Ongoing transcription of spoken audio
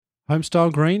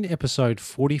Homestyle Green, episode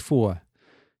 44.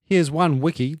 Here's one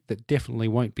wiki that definitely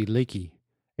won't be leaky.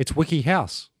 It's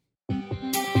WikiHouse.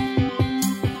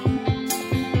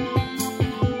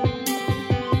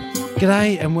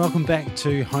 G'day and welcome back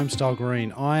to Homestyle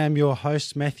Green. I am your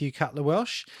host, Matthew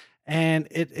Cutler-Welsh, and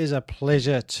it is a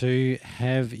pleasure to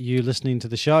have you listening to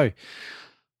the show.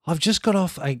 I've just got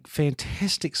off a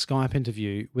fantastic Skype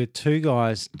interview with two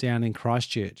guys down in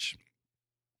Christchurch.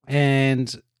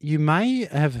 And you may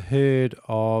have heard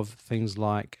of things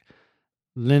like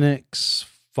Linux,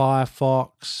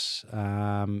 Firefox,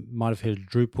 might have heard of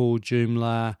Drupal,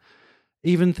 Joomla,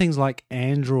 even things like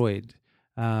Android,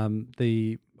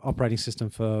 the operating system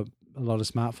for a lot of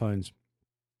smartphones.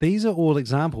 These are all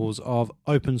examples of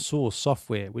open source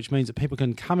software, which means that people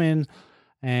can come in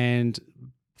and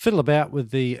fiddle about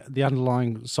with the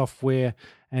underlying software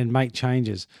and make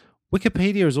changes.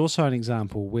 Wikipedia is also an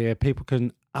example where people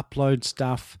can upload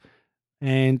stuff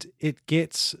and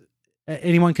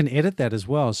anyone can edit that as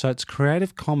well. So it's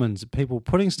Creative Commons, people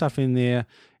putting stuff in there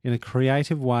in a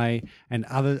creative way and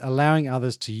allowing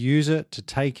others to use it, to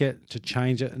take it, to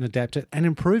change it and adapt it and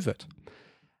improve it.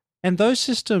 And those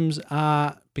systems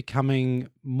are becoming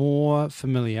more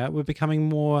familiar. We're becoming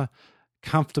more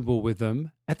comfortable with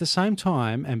them at the same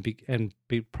time,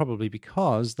 probably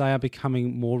because they are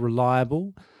becoming more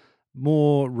reliable,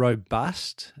 more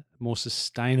robust, more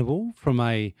sustainable from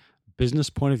a business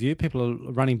point of view. People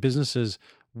are running businesses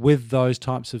with those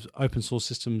types of open source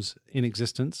systems in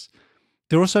existence.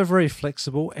 They're also very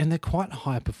flexible and they're quite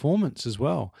high performance as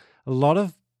well. A lot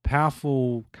of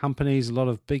powerful companies, a lot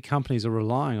of big companies are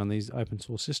relying on these open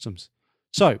source systems.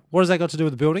 So what has that got to do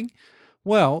with the building?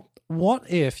 Well, what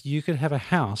if you could have a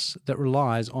house that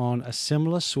relies on a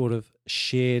similar sort of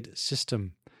shared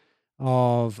system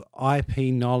of IP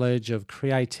knowledge, of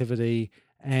creativity,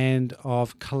 and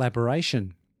of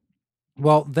collaboration?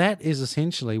 Well, that is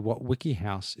essentially what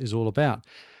WikiHouse is all about.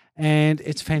 And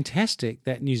it's fantastic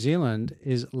that New Zealand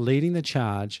is leading the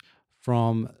charge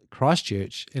from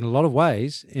Christchurch in a lot of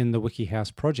ways in the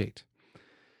WikiHouse project.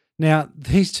 Now,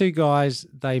 these two guys,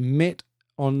 they met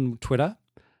on Twitter.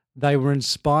 They were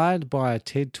inspired by a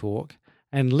TED Talk,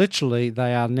 and literally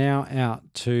they are now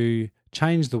out to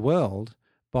change the world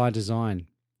by design.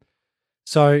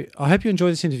 So I hope you enjoy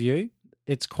this interview.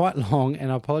 It's quite long,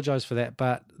 and I apologize for that,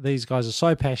 but these guys are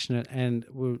so passionate and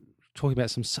we're talking about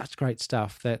such great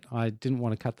stuff that I didn't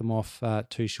want to cut them off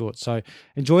too short. So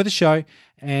enjoy the show,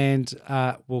 and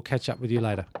we'll catch up with you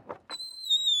later.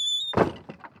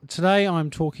 Today I'm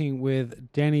talking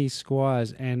with Danny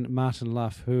Squires and Martin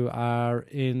Luff, who are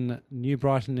in New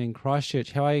Brighton in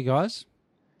Christchurch. How are you guys?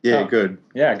 Yeah, good.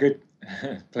 Yeah, good.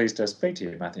 Pleased to speak to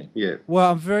you, Matthew. Yeah.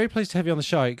 Well, I'm very pleased to have you on the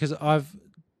show because I've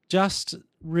just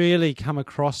really come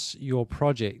across your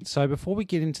project. So before we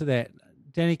get into that,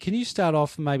 Danny, can you start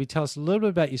off and maybe tell us a little bit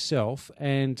about yourself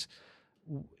and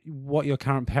what your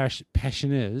current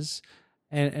passion is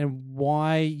and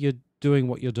why you're doing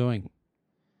what you're doing?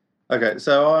 Okay,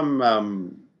 so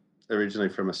I'm originally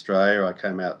from Australia. I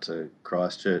came out to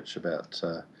Christchurch about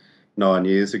 9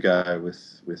 years ago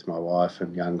with my wife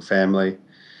and young family.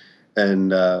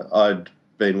 And I'd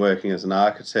been working as an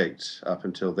architect up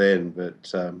until then,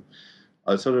 but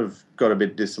I sort of got a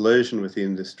bit disillusioned with the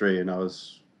industry, and I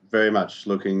was very much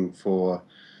looking for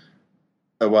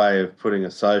a way of putting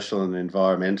a social and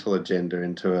environmental agenda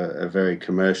into a very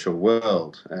commercial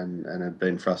world, and had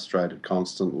been frustrated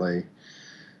constantly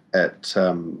at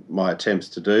my attempts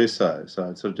to do so. So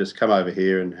I'd sort of just come over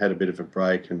here and had a bit of a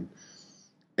break and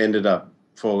ended up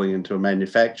falling into a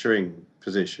manufacturing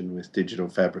position with digital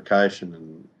fabrication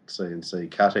and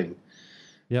CNC cutting.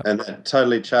 Yep. And that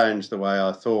totally changed the way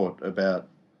I thought about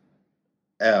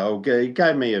it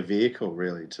gave me a vehicle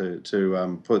really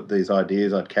to put these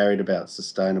ideas I'd carried about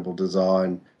sustainable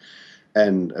design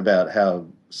and about how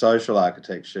social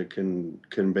architecture can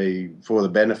be for the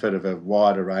benefit of a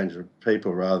wider range of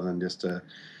people rather than just a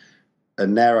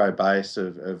narrow base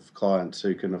of clients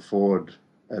who can afford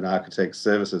an architect's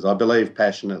services. I believe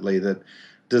passionately that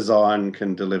design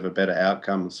can deliver better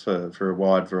outcomes for a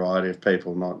wide variety of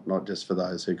people, not just for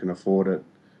those who can afford it.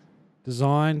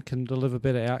 Design can deliver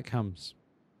better outcomes.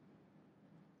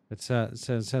 It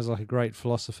sounds like a great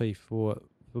philosophy for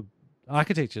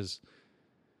architectures.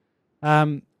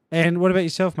 And what about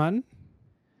yourself, Martin?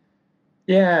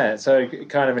 Yeah, so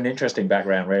kind of an interesting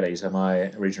background, really. So my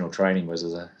original training was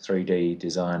as a 3D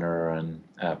designer and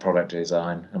product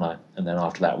design, and then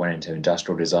after that went into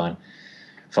industrial design.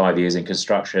 5 years in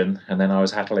construction, and then I was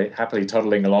happily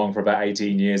toddling along for about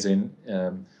 18 years in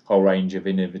a whole range of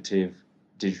innovative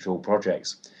digital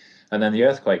projects. And then the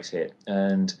earthquakes hit,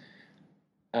 and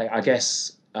I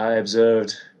guess I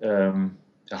observed a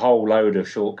whole load of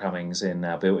shortcomings in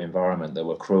our built environment that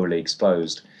were cruelly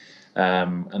exposed.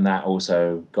 And that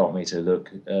also got me to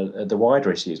look at the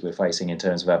wider issues we're facing in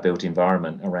terms of our built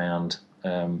environment around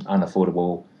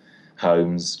unaffordable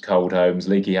homes, cold homes,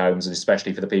 leaky homes, and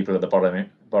especially for the people at the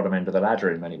bottom end of the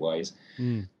ladder in many ways.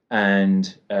 Mm.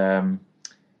 And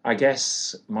I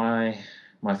guess my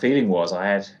feeling was I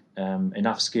had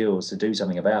enough skills to do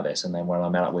something about this. And then when I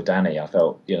met up with Danny, I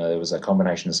felt there was a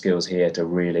combination of skills here to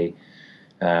really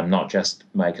not just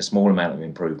make a small amount of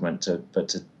improvement,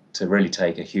 but to really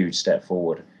take a huge step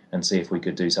forward and see if we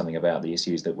could do something about the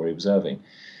issues that we're observing.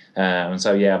 And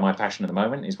so, my passion at the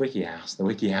moment is WikiHouse, the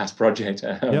WikiHouse project.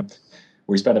 Yep.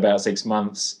 We spent about 6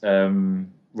 months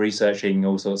researching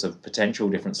all sorts of potential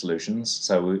different solutions.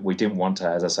 So we didn't want to,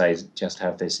 as I say, just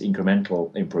have this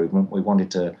incremental improvement. We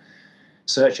wanted to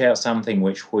search out something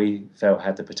which we felt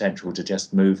had the potential to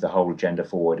just move the whole agenda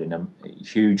forward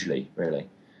hugely, really.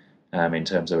 In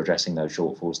terms of addressing those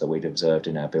shortfalls that we'd observed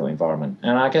in our built environment.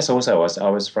 And I guess also I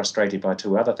was frustrated by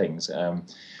two other things.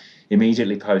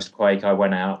 Immediately post-quake, I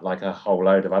went out like a whole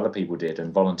load of other people did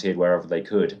and volunteered wherever they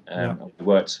could. We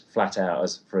worked flat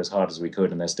out for as hard as we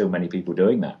could, and there's still many people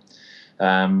doing that.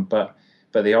 But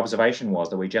the observation was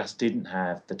that we just didn't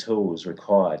have the tools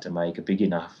required to make a big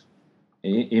enough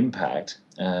impact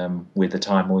with the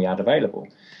time we had available.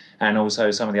 And also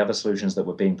some of the other solutions that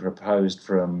were being proposed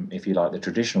from, if you like, the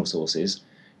traditional sources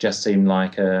just seemed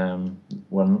like,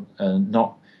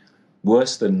 not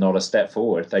worse than not a step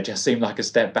forward. They just seemed like a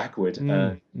step backward.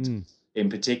 In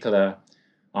particular,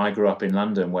 I grew up in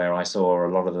London where I saw a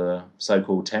lot of the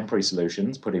so-called temporary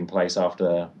solutions put in place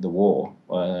after the war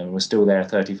were still there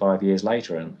 35 years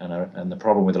later. And the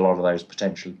problem with a lot of those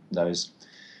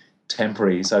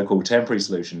so-called temporary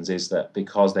solutions is that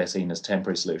because they're seen as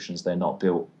temporary solutions, they're not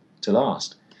built to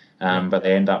last, but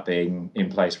they end up being in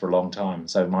place for a long time.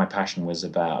 So my passion was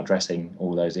about addressing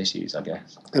all those issues, I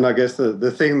guess. And I guess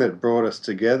the thing that brought us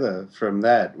together from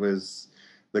that was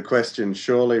the question,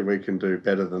 surely we can do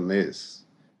better than this.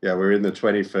 We're in the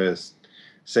 21st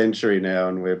century now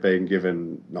and we're being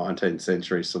given 19th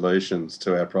century solutions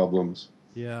to our problems.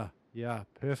 Yeah,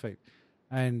 perfect.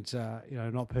 And,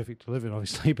 not perfect to live in,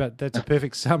 obviously, but that's a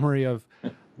perfect summary of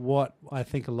what I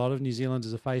think a lot of New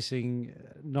Zealanders are facing,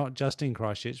 not just in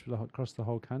Christchurch, but across the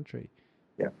whole country.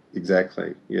 Yeah,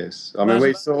 exactly. Yes. I mean,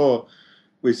 we saw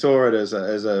it as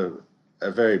a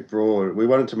very broad, we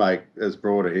wanted to make as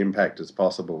broad an impact as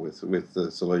possible with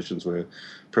the solutions we're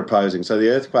proposing. So the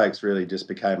earthquakes really just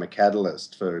became a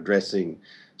catalyst for addressing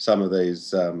some of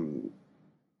these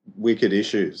wicked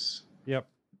issues. Yep.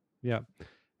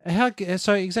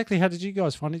 So exactly how did you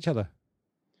guys find each other?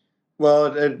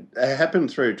 Well, it happened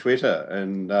through Twitter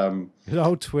and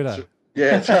Twitter.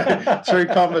 Through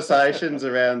conversations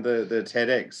around the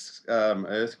TEDx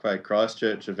earthquake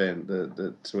Christchurch event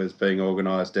that was being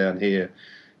organised down here,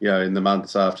 in the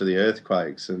months after the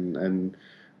earthquakes, and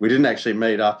we didn't actually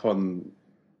meet up on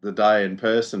the day in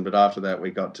person, but after that we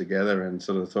got together and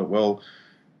sort of thought, well,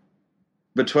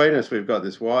 between us we've got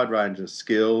this wide range of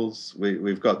skills,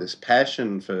 we've got this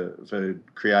passion for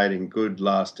creating good,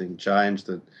 lasting change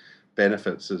that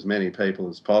benefits as many people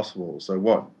as possible. So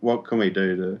what can we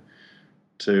do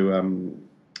to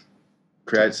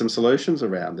create some solutions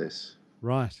around this?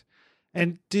 Right.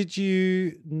 And did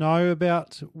you know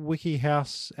about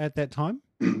WikiHouse at that time?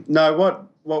 No,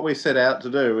 what we set out to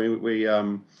do, we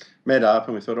met up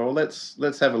and we thought,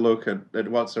 let's have a look at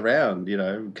what's around,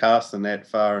 cast the net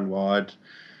far and wide.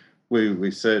 We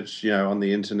searched, on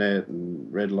the internet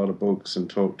and read a lot of books and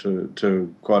talked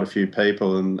to quite a few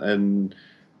people and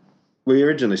we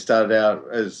originally started out,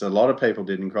 as a lot of people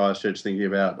did in Christchurch, thinking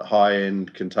about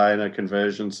high-end container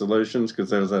conversion solutions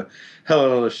because there was a hell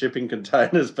of a lot of shipping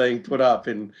containers being put up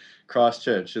in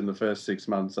Christchurch in the first 6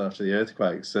 months after the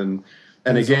earthquakes. And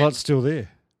there's again, a lot still there.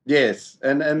 Yes,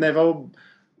 and they've all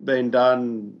been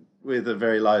done with a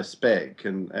very low spec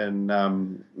and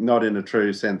not in a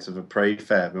true sense of a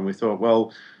prefab. And we thought,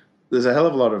 well, there's a hell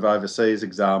of a lot of overseas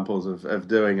examples of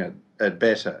doing it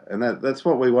better, and that's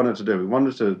what we wanted to do. We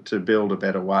wanted to build a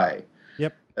better way.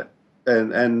 Yep.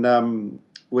 And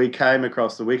we came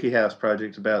across the WikiHouse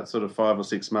project about sort of 5 or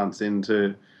 6 months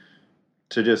into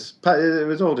it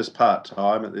was all just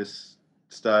part-time at this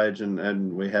stage,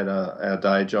 and we had our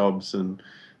day jobs and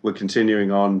we're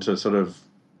continuing on to sort of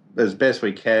as best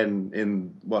we can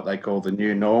in what they call the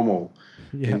new normal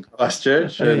in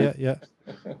Christchurch. Yeah.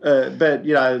 But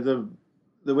the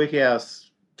WikiHouse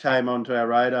came onto our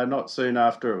radar not soon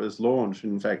after it was launched.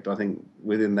 In fact, I think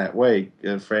within that week,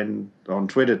 a friend on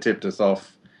Twitter tipped us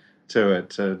off to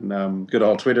it. And good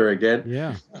old Twitter again.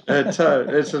 Yeah.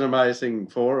 It's an amazing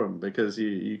forum because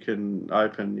you can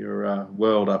open your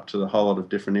world up to a whole lot of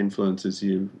different influences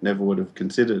you never would have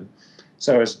considered.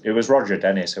 So it was Roger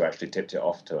Dennis who actually tipped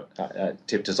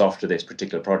us off to this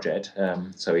particular project.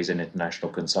 So he's an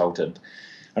international consultant.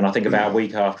 And I think about a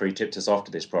week after he tipped us off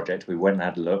to this project, we went and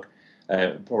had a look,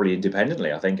 probably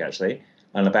independently, I think, actually.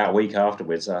 And about a week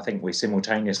afterwards, I think we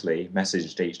simultaneously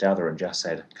messaged each other and just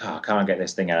said, I can't get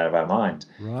this thing out of our mind.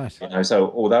 Right.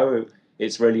 So although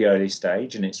it's really early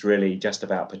stage and it's really just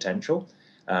about potential,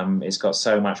 it's got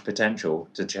so much potential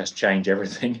to just change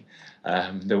everything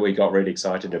that we got really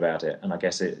excited about it. And I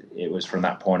guess it was from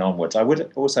that point onwards. I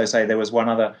would also say there was one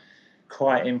other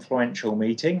quite influential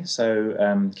meeting.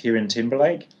 So Kieran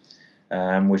Timberlake,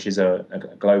 which is a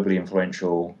globally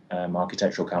influential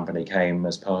architectural company, came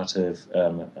as part of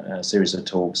a series of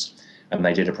talks, and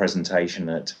they did a presentation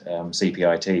at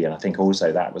CPIT. And I think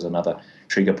also that was another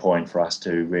trigger point for us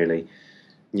to really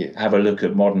have a look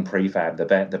at modern prefab,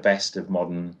 the best of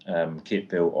modern kit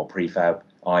built or prefab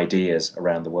ideas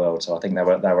around the world. So I think there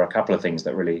were a couple of things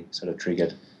that really sort of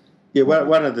triggered. Yeah,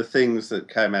 one of the things that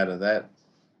came out of that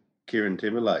Kieran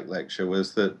Timberlake lecture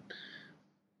was that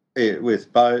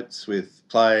with boats, with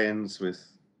planes, with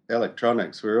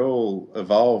electronics, we're all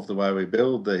evolved the way we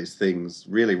build these things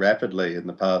really rapidly in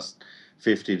the past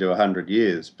 50 to 100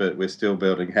 years, but we're still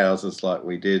building houses like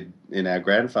we did in our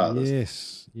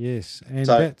grandfathers. Yes. And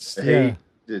so that's, he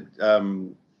did,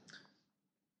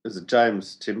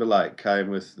 James Timberlake came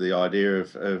with the idea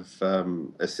of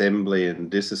assembly and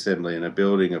disassembly in a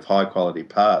building of high quality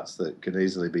parts that could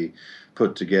easily be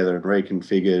put together and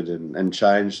reconfigured and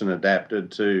changed and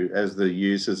adapted to as the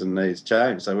uses and needs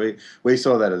change. So we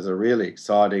saw that as a really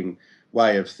exciting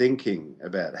way of thinking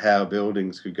about how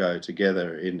buildings could go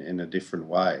together in a different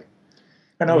way.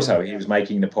 And also he was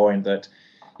making the point that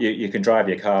you can drive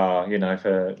your car,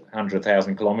 for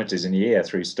 100,000 kilometres in a year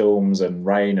through storms and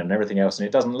rain and everything else, and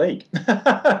it doesn't leak.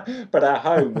 But our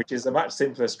home, which is a much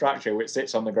simpler structure which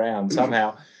sits on the ground,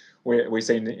 somehow we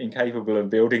seem incapable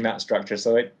of building that structure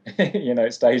so it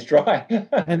it stays dry.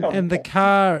 and the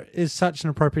car is such an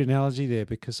appropriate analogy there,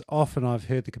 because often I've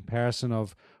heard the comparison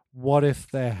of what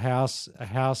if a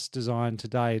house design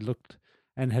today looked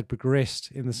and had progressed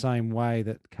in the same way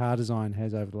that car design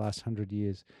has over the last 100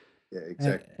 years. Yeah,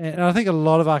 exactly. And I think a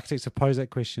lot of architects have posed that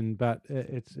question, but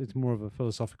it's more of a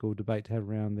philosophical debate to have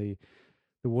around the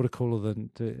water cooler than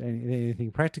to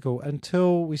anything practical,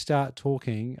 until we start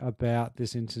talking about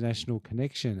this international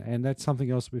connection. And that's something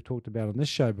else we've talked about on this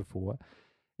show before,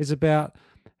 is about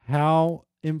how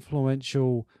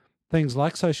influential things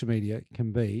like social media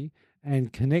can be,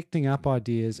 and connecting up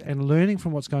ideas and learning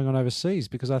from what's going on overseas.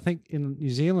 Because I think in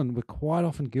New Zealand, we're quite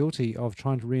often guilty of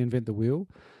trying to reinvent the wheel.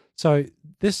 So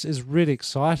this is really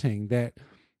exciting that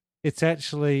it's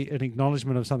actually an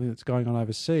acknowledgement of something that's going on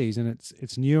overseas, and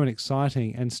it's new and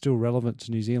exciting and still relevant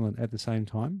to New Zealand at the same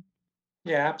time.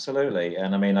 Yeah, absolutely.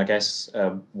 And I mean, I guess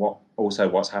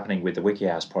what's happening with the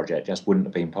WikiHouse project just wouldn't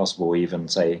have been possible even,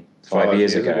 say, 5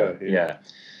 years ago. Yeah.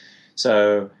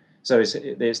 So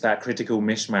it's that critical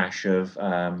mishmash of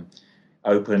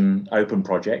open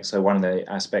projects. So one of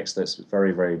the aspects that's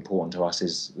very, very important to us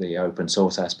is the open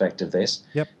source aspect of this.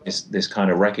 Yep. It's this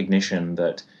kind of recognition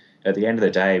that at the end of the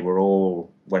day, we're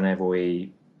all, whenever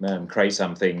we create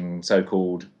something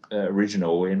so-called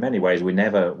original, in many ways we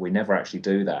never actually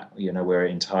do that. We're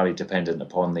entirely dependent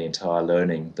upon the entire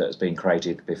learning that's been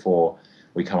created before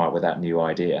we come up with that new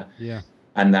idea. Yeah.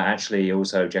 And that actually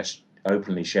also just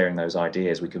openly sharing those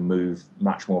ideas, we can move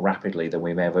much more rapidly than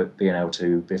we've ever been able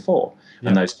to before. Yep.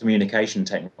 And those communication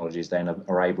technologies then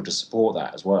are able to support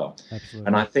that as well. Absolutely.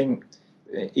 And I think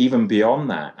even beyond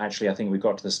that, actually, I think we've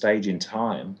got to the stage in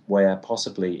time where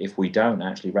possibly if we don't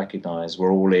actually recognise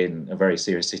we're all in a very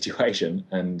serious situation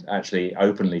and actually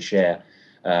openly share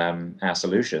our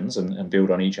solutions and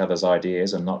build on each other's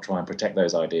ideas and not try and protect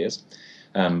those ideas,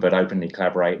 but openly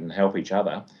collaborate and help each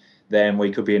other, then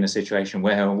we could be in a situation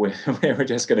where we're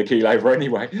just going to keel over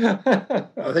anyway.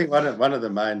 I think one of the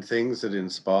main things that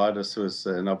inspired us was,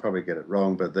 and I'll probably get it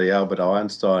wrong, but the Albert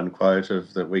Einstein quote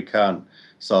of that we can't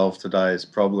solve today's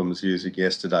problems using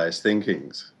yesterday's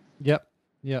thinkings. Yep.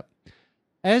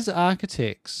 As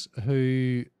architects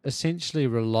who essentially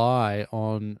rely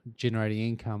on generating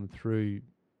income through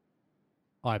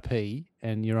IP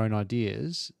and your own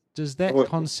ideas, does that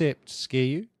concept scare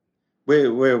you?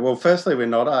 Well, firstly, we're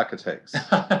not architects.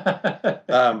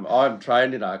 I'm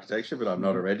trained in architecture, but I'm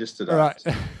not a registered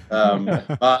architect.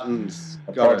 Martin's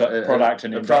got a product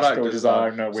and industrial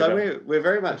design. So we're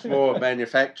very much more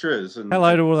manufacturers. And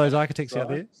hello to all those architects out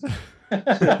there.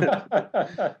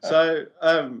 So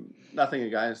nothing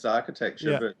against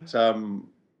architecture, Yeah. but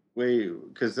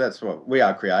because that's what we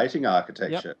are, creating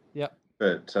architecture. Yep.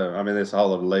 But I mean, there's a whole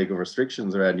lot of legal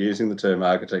restrictions around using the term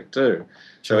architect too,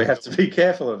 so we Sure. have to be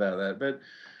careful about that.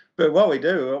 But what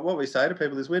we say to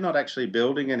people is, we're not actually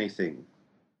building anything.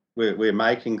 We're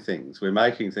making things. We're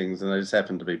making things, and they just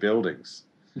happen to be buildings.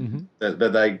 Mm-hmm.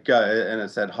 But they go, and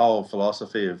it's that whole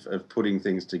philosophy of putting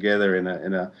things together in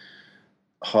a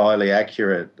highly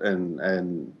accurate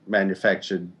and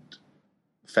manufactured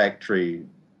factory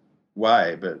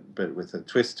way, but with a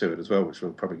twist to it as well, which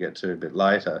we'll probably get to a bit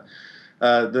later.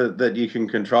 That you can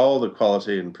control the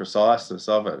quality and preciseness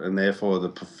of it, and therefore the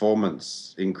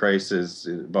performance increases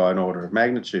by an order of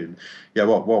magnitude. Yeah,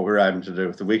 what we're aiming to do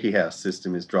with the WikiHouse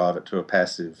system is drive it to a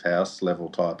passive house level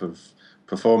type of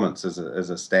performance as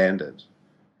a standard,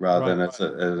 rather than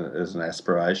as an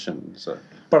aspiration. So,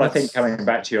 but I think, coming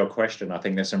back to your question, I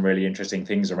think there's some really interesting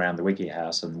things around the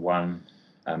WikiHouse, and one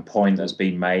point that's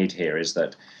been made here is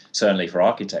that certainly for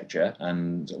architecture,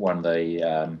 and one of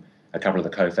the a couple of the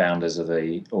co-founders of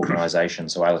the organisation,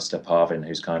 so Alistair Parvin,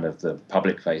 who's kind of the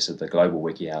public face of the global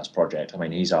WikiHouse project. I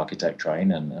mean, he's architect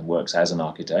trained and works as an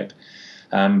architect.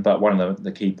 But one of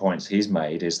the key points he's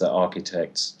made is that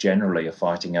architects generally are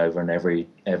fighting over an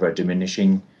ever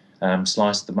diminishing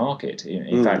slice of the market.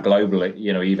 In fact, globally,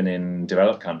 even in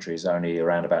developed countries, only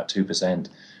around about 2%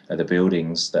 of the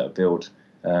buildings that are built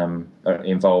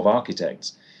involve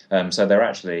architects. So they're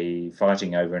actually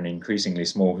fighting over an increasingly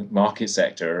small market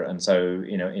sector, and so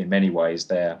in many ways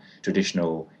their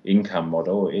traditional income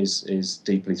model is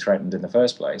deeply threatened in the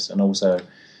first place. And also,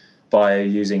 by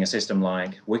using a system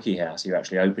like WikiHouse, you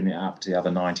actually open it up to the other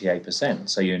 98%.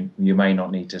 So you may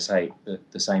not need to say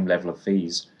the same level of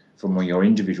fees from your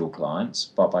individual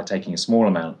clients, but by taking a small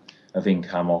amount of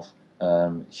income off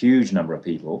huge number of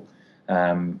people.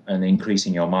 And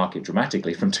increasing your market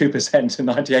dramatically from 2% to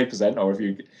 98%, or if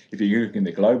you're looking at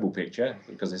the global picture,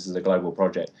 because this is a global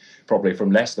project, probably from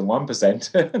less than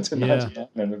 1% to 99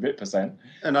 and a bit percent,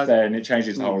 then it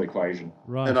changes the whole equation.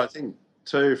 Right. And I think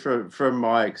too, from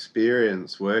my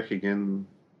experience working in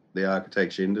the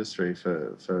architecture industry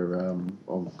for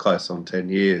close on 10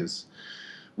 years,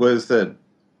 was that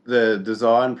the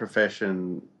design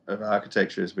profession of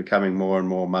architecture is becoming more and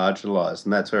more marginalised,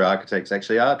 and that's where architects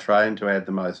actually are trained to add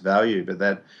the most value, but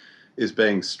that is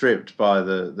being stripped by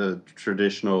the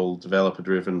traditional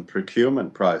developer-driven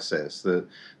procurement process.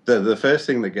 The first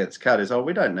thing that gets cut is,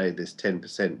 we don't need this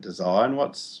 10% design.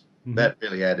 What's that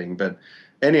really adding? But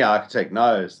any architect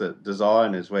knows that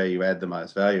design is where you add the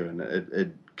most value, and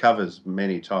it covers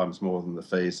many times more than the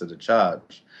fees that are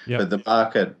charged. Yep. But the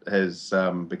market has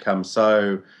become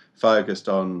so focused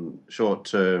on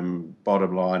short-term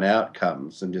bottom-line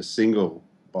outcomes and just single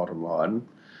bottom line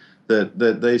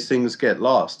that these things get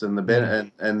lost, and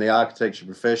the architecture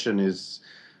profession is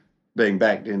being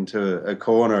backed into a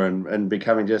corner and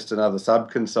becoming just another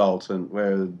sub-consultant,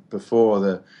 where before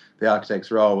the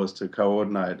architect's role was to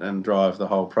coordinate and drive the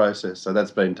whole process. So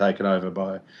that's been taken over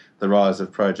by the rise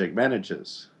of project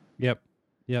managers. Yep.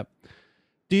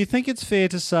 Do you think it's fair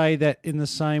to say that in the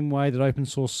same way that open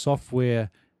source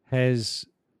software has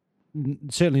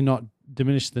certainly not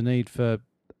diminished the need for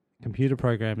computer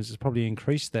programmers, it's probably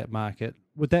increased that market,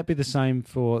 would that be the same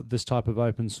for this type of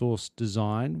open source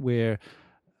design, where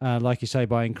like you say,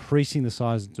 by increasing the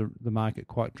size of the market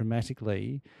quite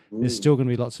dramatically, there's still going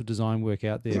to be lots of design work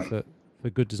out there for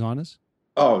good designers?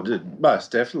 Oh,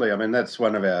 most definitely. I mean, that's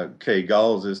one of our key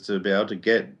goals, is to be able to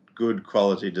get good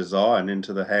quality design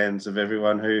into the hands of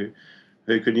everyone who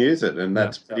can use it, and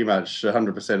that's pretty much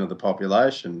 100% of the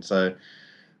population. So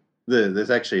there's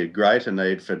actually a greater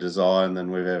need for design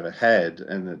than we've ever had,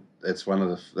 and that's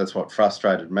what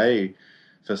frustrated me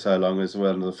for so long, as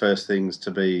one of the first things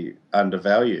to be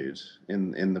undervalued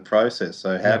in the process.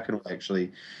 So how can we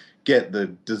actually get the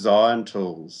design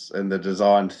tools and the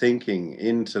design thinking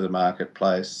into the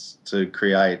marketplace to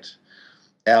create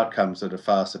outcomes that are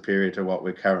far superior to what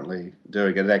we're currently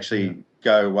doing, and actually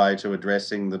go away to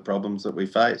addressing the problems that we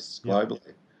face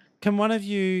globally? Can one of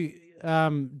you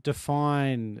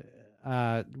define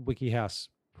WikiHouse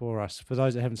for us, for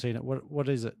those that haven't seen it? What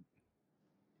is it?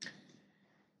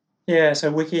 Yeah,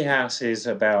 so WikiHouse is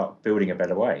about building a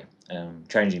better way,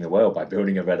 changing the world by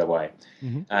building a better way.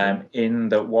 In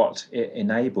that, what it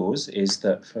enables is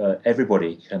that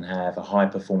everybody can have a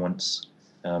high-performance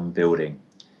building,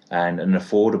 and an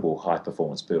affordable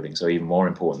high-performance building. So even more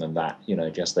important than that,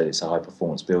 just that it's a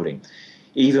high-performance building.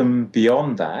 Even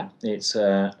beyond that, it's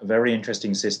a very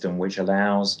interesting system which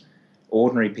allows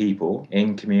ordinary people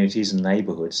in communities and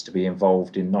neighbourhoods to be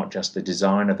involved in not just the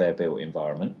design of their built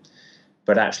environment,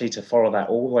 but actually to follow that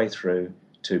all the way through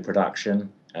to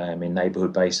production in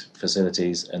neighbourhood-based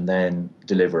facilities, and then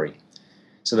delivery.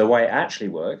 So the way it actually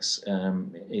works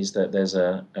is that there's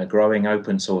a growing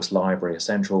open source library, a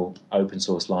central open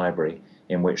source library,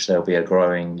 in which there'll be a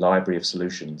growing library of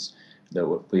solutions that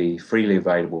will be freely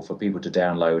available for people to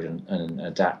download and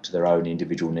adapt to their own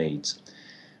individual needs.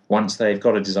 Once they've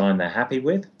got a design they're happy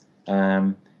with,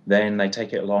 then they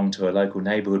take it along to a local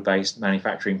neighbourhood-based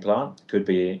manufacturing plant. Could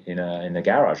be in a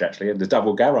garage, actually. The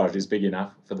double garage is big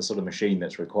enough for the sort of machine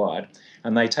that's required.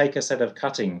 And they take a set of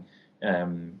cutting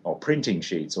or printing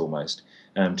sheets almost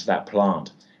to that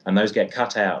plant. And those get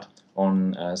cut out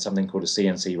on something called a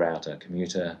CNC router,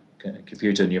 computer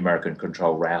numeric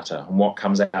control router. And what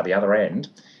comes out the other end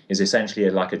is essentially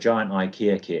like a giant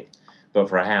IKEA kit, but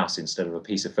for a house instead of a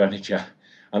piece of furniture.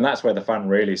 And that's where the fun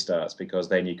really starts, because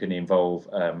then you can involve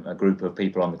a group of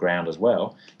people on the ground as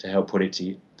well to help put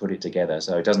it together.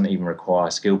 So it doesn't even require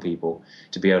skilled people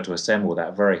to be able to assemble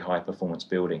that very high performance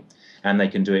building, and they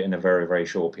can do it in a very, very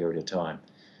short period of time.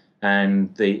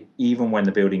 And even when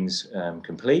the building's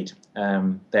complete,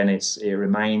 then it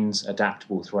remains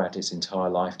adaptable throughout its entire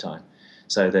lifetime.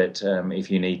 So that if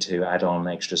you need to add on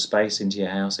extra space into your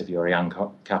house, if you're a young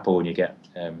couple and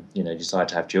you decide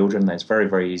to have children, then it's very,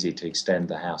 very easy to extend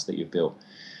the house that you've built.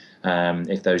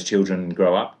 If those children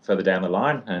grow up further down the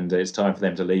line and it's time for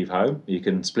them to leave home, you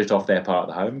can split off their part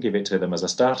of the home, give it to them as a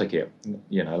starter kit.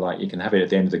 Like you can have it at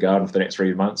the end of the garden for the next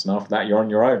 3 months, and after that you're on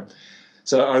your own.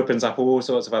 So it opens up all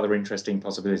sorts of other interesting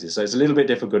possibilities. So it's a little bit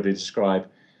difficult to describe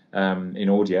in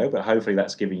audio, but hopefully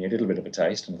that's giving you a little bit of a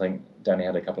taste. And I think Danny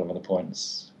had a couple of other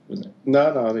points, wasn't it?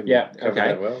 No, I think yeah, covered okay.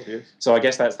 that well, yes. So I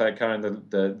guess that's the kind of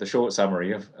the short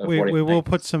summary of what it we will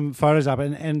put some photos up,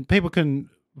 and people can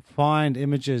find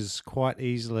images quite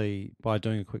easily by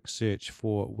doing a quick search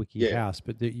for WikiHouse.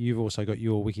 But you've also got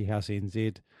your WikiHouse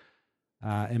NZ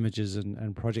images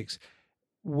and projects.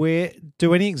 Where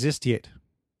do any exist yet?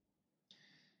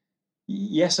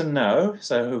 Yes and no.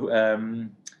 So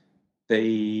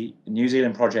the New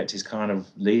Zealand project is kind of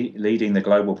leading the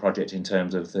global project in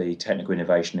terms of the technical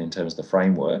innovation, in terms of the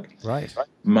framework. Right.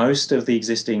 Most of the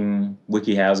existing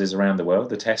WikiHouses around the world,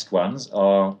 the test ones,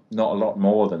 are not a lot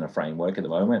more than a framework at the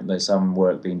moment. There's some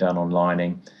work being done on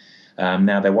lining.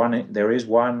 Now, there is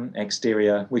one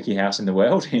exterior WikiHouse in the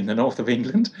world in the north of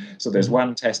England. So there's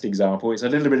one test example. It's a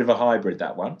little bit of a hybrid,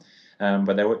 that one.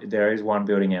 But there is one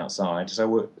building outside.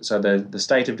 So the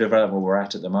state of development we're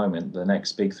at the moment, the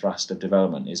next big thrust of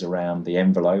development is around the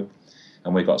envelope,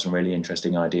 and we've got some really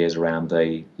interesting ideas around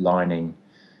the lining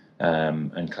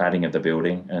and cladding of the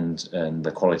building and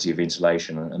the quality of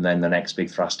insulation. And then the next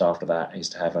big thrust after that is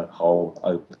to have a whole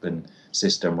open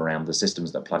system around the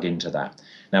systems that plug into that.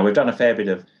 Now, we've done a fair bit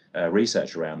of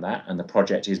research around that, and the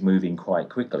project is moving quite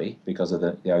quickly because of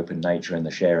the open nature and the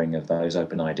sharing of those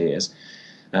open ideas.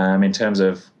 In terms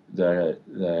of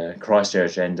the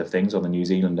Christchurch end of things, or the New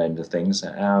Zealand end of things,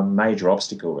 our major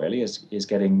obstacle really is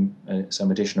getting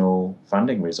some additional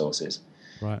funding resources.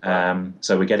 Right.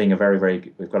 So we're getting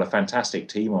we've got a fantastic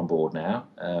team on board now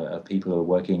of people who are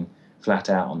working flat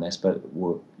out on this, but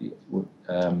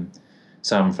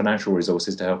some financial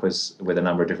resources to help us with a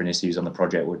number of different issues on the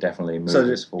project would definitely move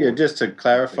us forward. Yeah, just to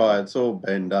clarify, it's all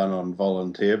been done on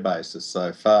volunteer basis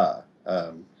so far.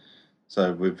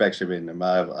 So we've actually been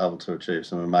able to achieve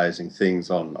some amazing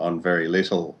things on very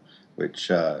little,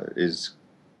 which is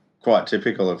quite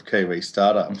typical of Kiwi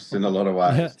startups in a lot of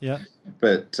ways. Yeah.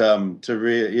 But and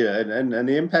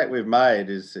the impact we've made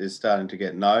is starting to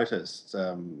get noticed,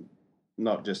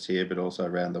 not just here but also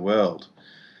around the world.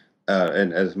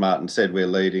 And as Martin said, we're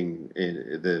leading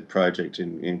the project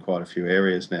in quite a few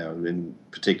areas now, in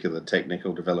particular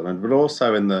technical development, but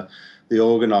also in the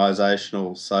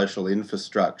organisational social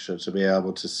infrastructure to be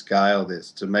able to scale this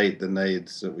to meet the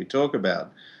needs that we talk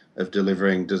about of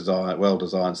delivering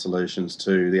well-designed solutions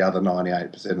to the other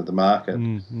 98% of the market.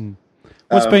 Mm-hmm.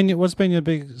 What's been your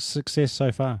big success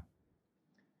so far?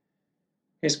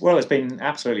 It's been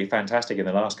absolutely fantastic in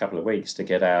the last couple of weeks to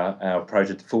get our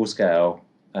project full-scale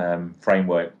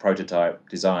framework prototype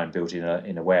design built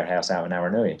in a warehouse out in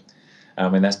Aranui.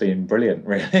 And that's been brilliant,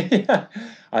 really.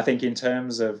 I think in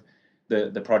terms of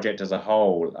the project as a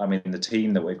whole, I mean, the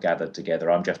team that we've gathered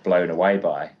together, I'm just blown away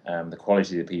by the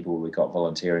quality of the people we've got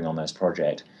volunteering on this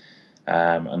project,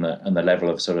 and the level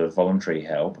of sort of voluntary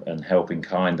help and help in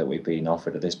kind that we've been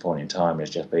offered at this point in time has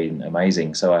just been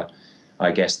amazing. So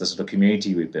I guess the sort of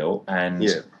community we've built and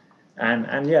the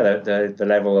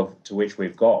level to which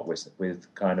we've got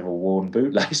with kind of a worn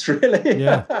bootlace, really.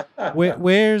 Yeah.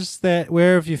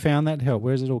 Where have you found that help?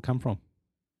 Where does it all come from?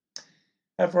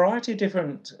 A variety of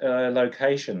different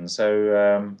locations.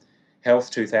 So,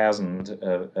 Health 2000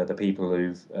 are the people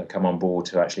who've come on board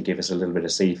to actually give us a little bit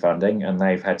of seed funding, and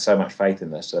they've had so much faith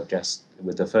in us. Of just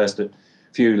with the first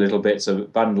few little bits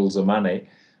of bundles of money,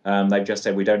 they've just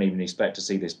said we don't even expect to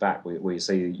see this back. We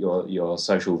see your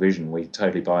social vision. We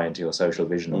totally buy into your social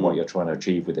vision and what you're trying to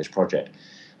achieve with this project.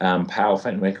 Powell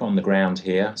Fenwick on the ground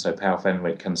here, so Powell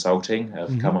Fenwick Consulting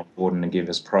have come on board and given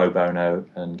us pro bono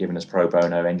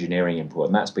engineering input,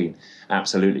 and that's been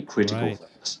absolutely critical for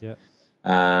us. Yeah.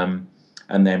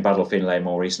 And then Buddle Finlay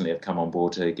more recently have come on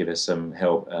board to give us some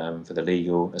help for the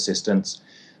legal assistance.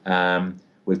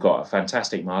 We've got a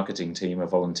fantastic marketing team of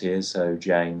volunteers. So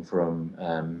Jane from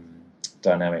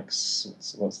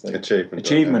Dynamics, what's the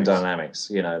Achievement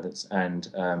Dynamics,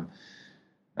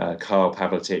 Carl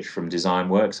Pavletich from Design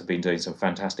Works have been doing some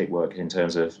fantastic work in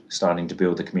terms of starting to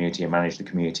build the community and manage the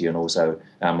community, and also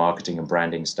our marketing and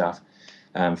branding stuff.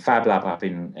 Fab Lab up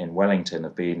in Wellington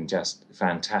have been just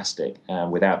fantastic.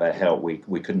 Without their help,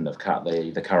 we couldn't have cut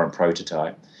the current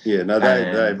prototype. Yeah, no,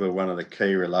 they were one of the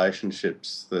key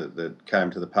relationships that came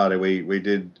to the party. We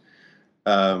did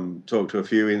talk to a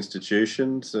few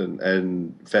institutions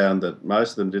and found that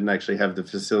most of them didn't actually have the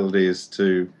facilities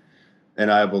to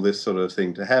enable this sort of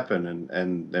thing to happen.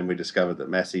 And then we discovered that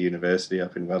Massey University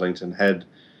up in Wellington had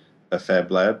a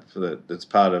Fab Lab that's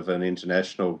part of an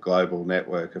international global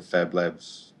network of Fab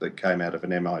Labs that came out of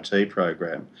an MIT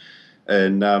program.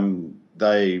 And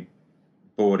they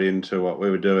bought into what we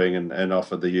were doing and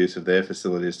offered the use of their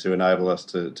facilities to enable us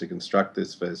to construct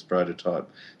this first prototype.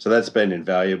 So that's been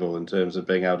invaluable in terms of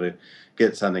being able to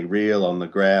get something real on the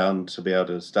ground, to be able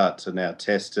to start to now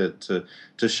test it,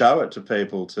 to show it to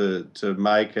people, to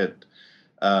make it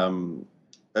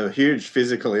a huge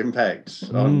physical impact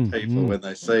on people when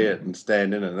they see it and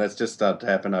stand in it. And that's just started to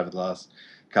happen over the last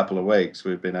couple of weeks.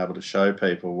 We've been able to show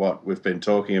people what we've been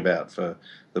talking about for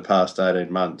the past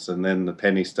 18 months, and then the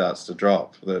penny starts to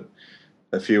drop that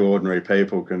a few ordinary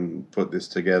people can put this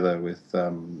together with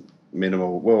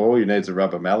minimal, well, all you need is a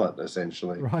rubber mallet,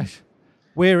 essentially. Right.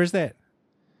 Where is that?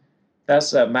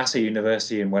 That's Massey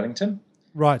University in Wellington.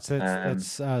 Right, so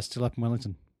that's still up in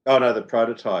Wellington. Oh, no, the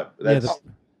prototype.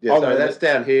 That's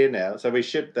down here now. So we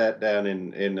shipped that down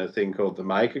in a thing called the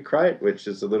Maker Crate, which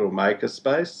is a little maker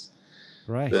space.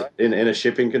 Right. In a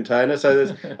shipping container. So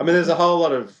there's a whole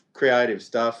lot of creative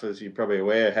stuff, as you're probably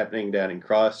aware, happening down in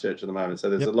Christchurch at the moment. So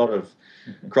there's a lot of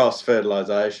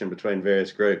cross-fertilisation between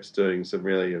various groups doing some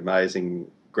really amazing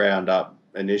ground-up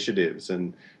initiatives.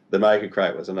 And the Maker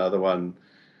Crate was another one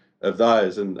of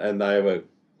those. And they were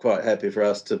quite happy for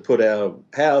us to put our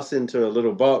house into a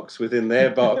little box within their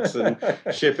box and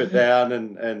ship it down.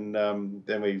 And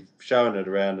then we've shown it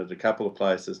around at a couple of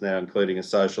places now, including a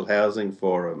social housing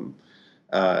forum.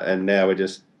 And now we're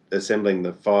just assembling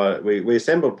we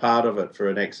assembled part of it for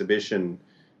an exhibition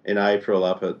in April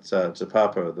up at Te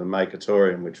Papa, the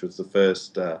Makertorium, which was the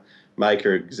first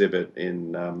maker exhibit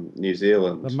in New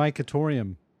Zealand. The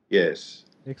Makertorium. Yes.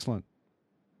 Excellent.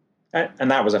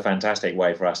 And that was a fantastic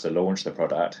way for us to launch the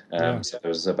product. So there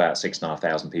was about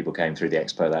 6,500 people came through the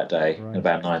expo that day, and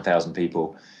about 9,000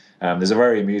 people. There's a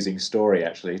very amusing story,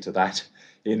 actually, to that,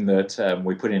 in that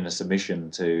we put in a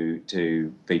submission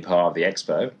to be part of the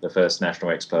expo, the first national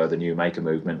expo, the new maker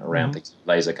movement around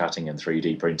laser cutting and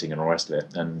 3D printing and all the rest of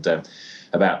it. And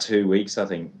about 2 weeks, I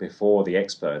think, before the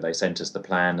expo, they sent us the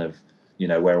plan of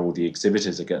where all the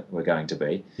exhibitors were going to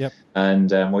be. Yep.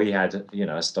 And we had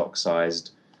a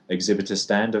stock-sized exhibitor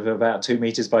stand of about 2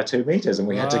 meters by 2 meters, and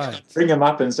we had to bring them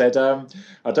up and said,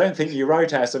 I don't think you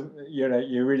wrote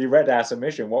you really read our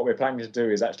submission. What we're planning to do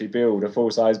is actually build a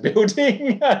full-size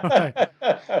building.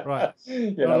 Right.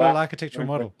 An architectural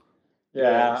model.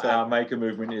 Yeah, our maker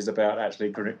movement is about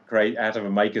actually create out of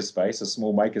a maker space, a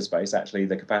small maker space, actually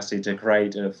the capacity to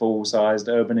create a full-sized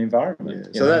urban environment.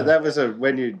 Yeah. So that was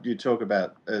when you talk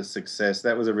about a success,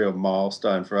 that was a real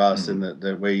milestone for us in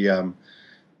that we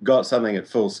got something at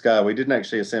full scale. We didn't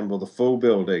actually assemble the full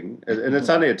building, and it's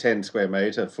only a 10 square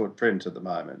metre footprint at the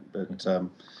moment, but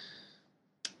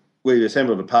we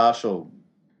assembled a partial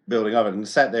building of it and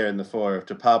sat there in the foyer of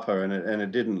Te Papa, and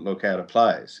it didn't look out of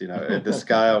place. The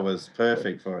scale was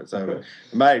perfect for it, so it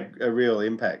made a real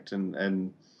impact.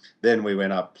 And then we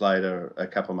went up later, a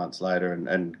couple of months later,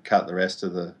 and cut the rest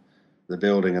of the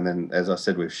building, and then, as I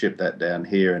said, we've shipped that down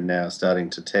here and now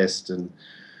starting to test and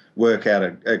work out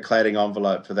a cladding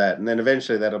envelope for that, and then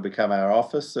eventually that'll become our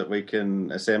office that we can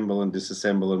assemble and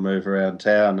disassemble and move around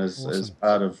town as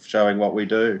part of showing what we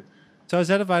do. So is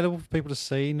that available for people to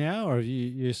see now, or are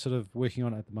you're sort of working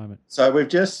on it at the moment? So we've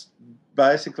just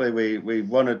basically we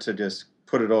wanted to just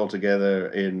put it all together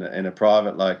in a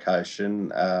private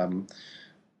location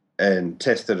and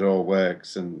test that it all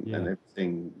works and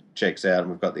everything checks out, and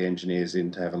we've got the engineers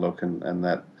in to have a look and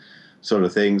that sort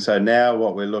of thing. So now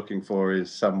what we're looking for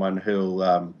is someone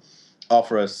who'll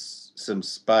offer us some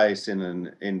space in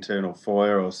an internal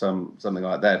foyer or something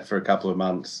like that for a couple of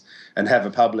months, and have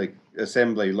a public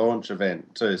assembly launch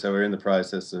event too. So we're in the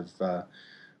process of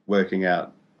working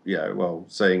out,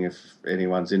 seeing if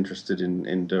anyone's interested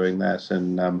in doing that.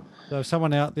 And so if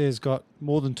someone out there's got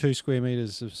more than 2 square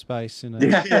meters of space in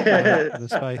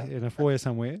a foyer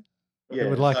somewhere, it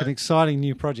would like an exciting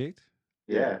new project.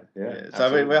 Yeah.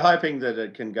 So we're hoping that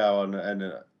it can go on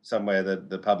and somewhere that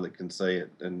the public can see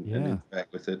it and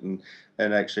interact with it and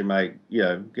actually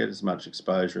get as much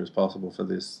exposure as possible for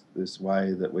this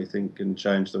way that we think can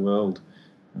change the world.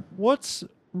 What's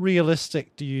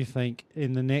realistic, do you think,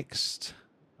 in the next,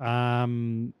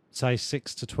 say,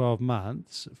 6 to 12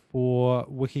 months for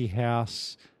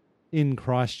WikiHouse in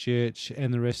Christchurch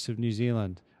and the rest of New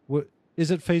Zealand?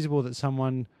 Is it feasible that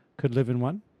someone could live in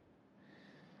one?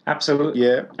 Absolutely.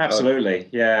 Yeah. Absolutely.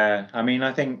 Yeah. I mean,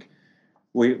 I think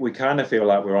we kind of feel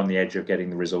like we're on the edge of getting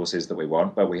the resources that we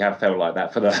want, but we have felt like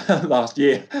that for the last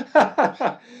year.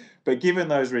 But given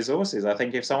those resources, I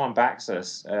think if someone backs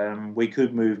us, we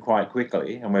could move quite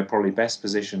quickly, and we're probably best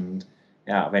positioned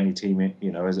out of any team,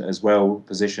 as well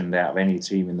positioned out of any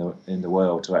team in the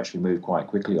world to actually move quite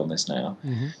quickly on this now.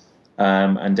 Mm-hmm.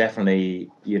 And definitely,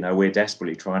 we're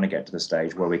desperately trying to get to the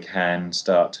stage where we can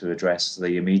start to address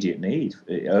the immediate need,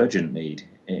 urgent need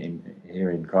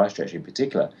here in Christchurch in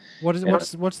particular.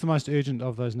 What's the most urgent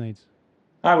of those needs?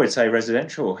 I would say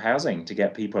residential housing to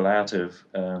get people out of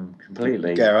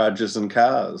completely garages and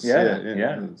cars.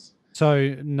 Yeah.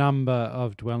 So number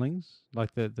of dwellings,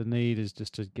 like the need is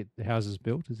just to get the houses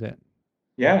built. Is that?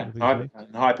 Yeah,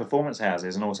 high performance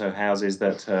houses, and also houses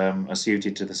that are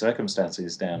suited to the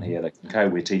circumstances down here that can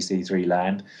cope with TC3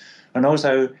 land, and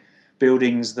also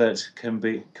buildings that can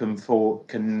be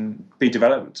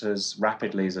developed as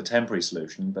rapidly as a temporary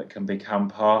solution, but can become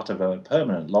part of a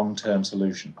permanent long-term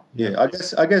solution. Yeah,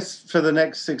 I guess for the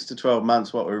next 6 to 12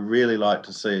 months, what we really like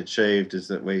to see achieved is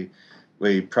that we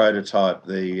prototype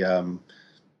the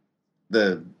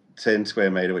 10 square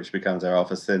metre, which becomes our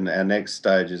office. Then our next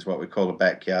stage is what we call a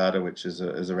backyarder, which is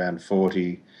around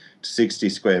 40 to 60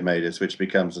 square metres, which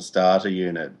becomes a starter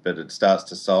unit, but it starts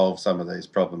to solve some of these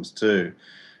problems too.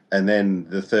 And then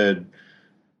the third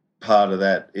part of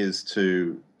that is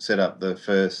to set up the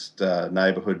first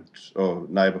neighbourhood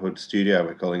studio,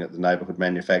 we're calling it, the neighbourhood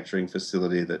manufacturing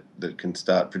facility that can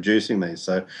start producing these.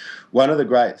 So one of the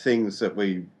great things that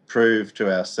we proved to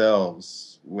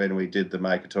ourselves when we did the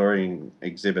Makatoring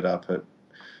exhibit up at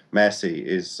Massey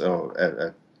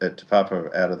at Te Papa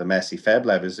out of the Massey Fab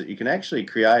Lab is that you can actually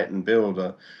create and build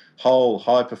a whole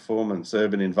high-performance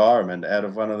urban environment out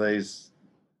of one of these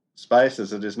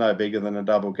spaces that is no bigger than a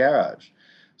double garage.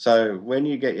 So when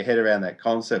you get your head around that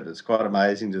concept, it's quite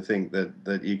amazing to think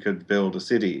that you could build a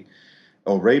city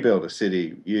or rebuild a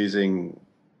city using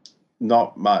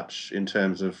not much in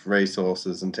terms of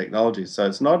resources and technology. So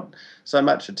it's not so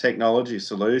much a technology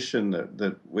solution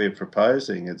that we're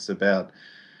proposing. It's about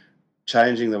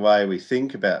changing the way we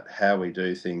think about how we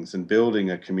do things, and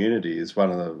building a community is one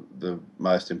of the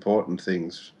most important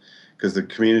things, because the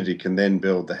community can then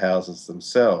build the houses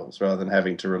themselves rather than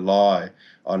having to rely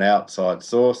on outside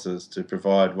sources to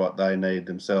provide what they need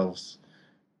themselves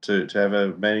to have a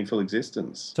meaningful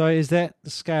existence. So is that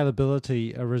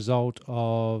scalability a result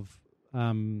of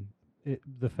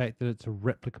the fact that it's a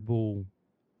replicable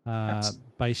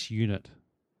base unit?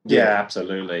 Yeah,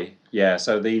 absolutely. Yeah,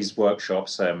 so these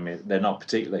workshops,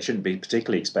 they shouldn't be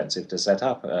particularly expensive to set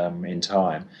up in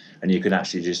time, and you can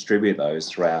actually distribute those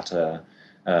throughout a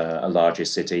larger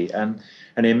city. And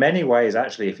in many ways,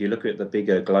 actually, if you look at the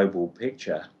bigger global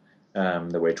picture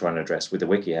that we're trying to address with the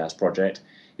WikiHouse project,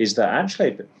 is that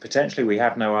actually potentially we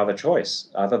have no other choice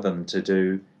other than to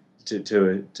do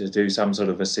some sort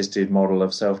of assisted model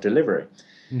of self-delivery.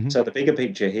 Mm-hmm. So the bigger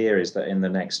picture here is that in the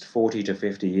next 40 to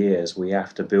 50 years, we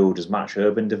have to build as much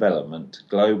urban development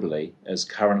globally as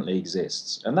currently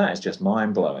exists. And that is just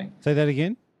mind-blowing. Say that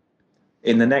again?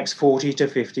 In the next 40 to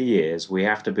 50 years, we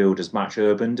have to build as much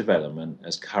urban development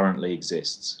as currently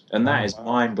exists. And that is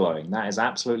mind-blowing. That is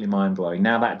absolutely mind-blowing.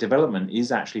 Now, that development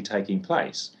is actually taking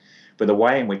place, but the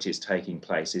way in which it's taking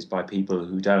place is by people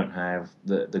who don't have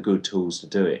the good tools to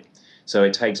do it. So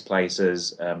it takes place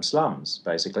as slums,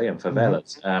 basically, and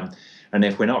favelas. Mm-hmm. And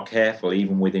if we're not careful,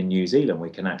 even within New Zealand, we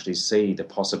can actually see the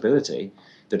possibility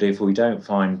that if we don't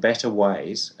find better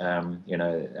ways, as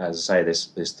I say,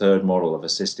 this third model of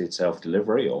assisted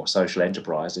self-delivery or social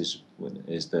enterprise is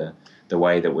the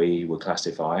way that we would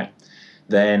classify it,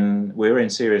 then we're in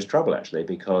serious trouble, actually,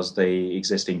 because the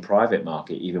existing private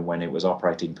market, even when it was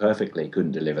operating perfectly,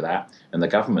 couldn't deliver that. And the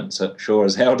government sure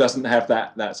as hell doesn't have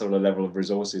that sort of level of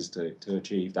resources to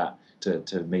achieve that,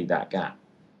 to meet that gap.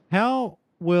 How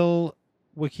will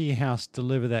WikiHouse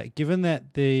deliver that, given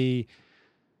that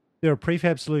there are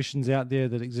prefab solutions out there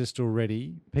that exist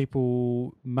already?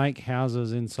 People make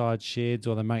houses inside sheds,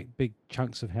 or they make big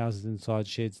chunks of houses inside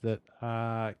sheds that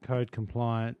are code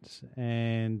compliant,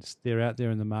 and they're out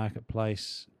there in the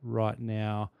marketplace right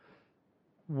now.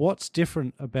 What's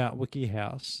different about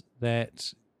WikiHouse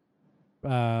that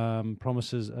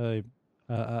promises a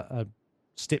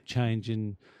step change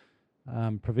in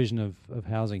provision of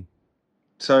housing?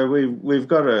 So we've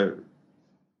got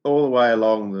all the way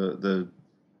along the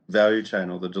value chain,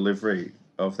 or the delivery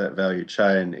of that value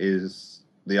chain, is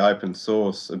the open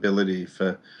source ability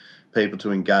for people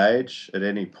to engage at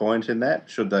any point in that,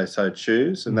 should they so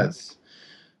choose. And that's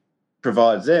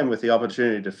provides them with the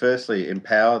opportunity to firstly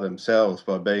empower themselves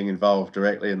by being involved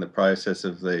directly in the process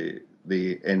of the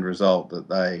end result that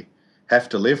they have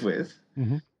to live with.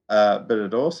 But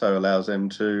it also allows them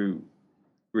to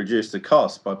reduce the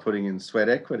cost by putting in sweat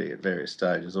equity at various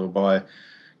stages, or by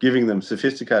giving them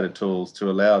sophisticated tools to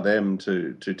allow them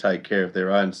to take care of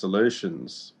their own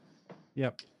solutions.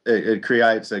 Yep. It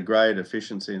creates a great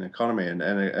efficiency and economy,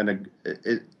 and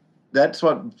that's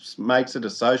what makes it a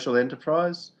social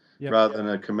enterprise rather than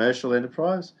a commercial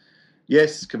enterprise.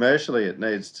 Yes, commercially it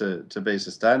needs to be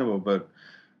sustainable, but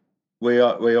we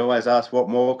always ask, what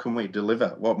more can we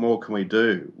deliver? What more can we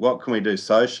do? What can we do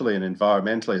socially and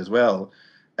environmentally as well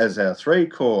as our three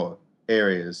core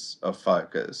areas of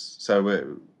focus?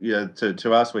 So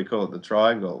to us, we call it the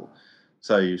triangle.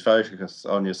 So you focus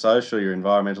on your social, your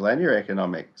environmental, and your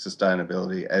economic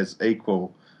sustainability as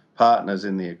equal partners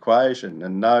in the equation,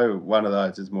 and no one of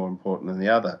those is more important than the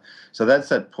other. So that's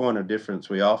that point of difference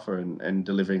we offer in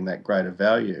delivering that greater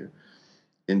value.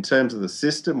 In terms of the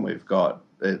system we've got,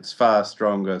 it's far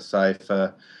stronger,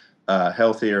 safer,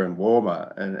 healthier and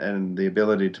warmer, and the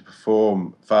ability to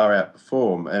far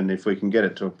outperform. And if we can get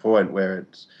it to a point where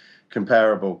it's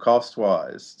comparable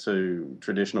cost-wise to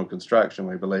traditional construction,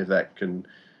 we believe that can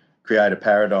create a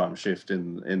paradigm shift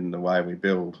in the way we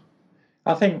build.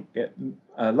 I think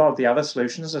a lot of the other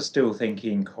solutions are still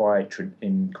thinking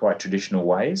in quite traditional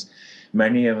ways.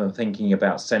 Many of them are thinking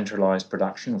about centralised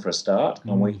production for a start,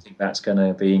 and we think that's going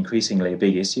to be increasingly a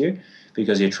big issue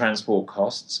because your transport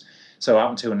costs. So up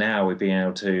until now, we've been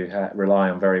able to rely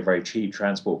on very, very cheap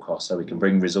transport costs, so we can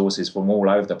bring resources from all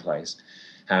over the place,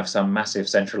 have some massive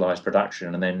centralised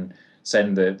production, and then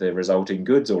send the resulting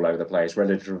goods all over the place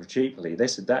relatively cheaply.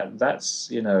 That's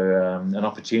an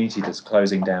opportunity that's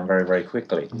closing down very, very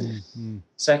quickly.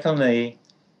 Secondly,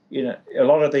 a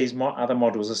lot of these other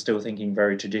models are still thinking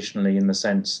very traditionally, in the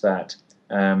sense that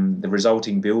the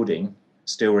resulting building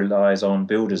still relies on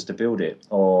builders to build it,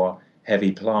 or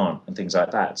heavy plant and things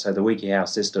like that. So the WikiHouse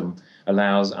system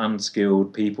allows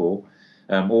unskilled people,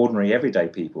 ordinary everyday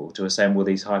people, to assemble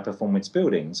these high-performance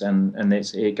buildings, and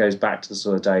it goes back to the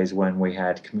sort of days when we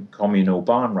had communal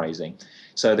barn raising.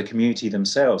 So the community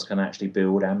themselves can actually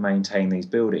build and maintain these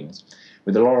buildings.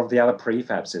 With a lot of the other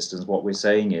prefab systems, what we're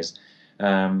seeing is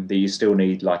that you still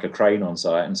need like a crane on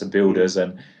site and some builders,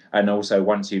 and also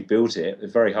once you've built it,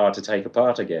 it's very hard to take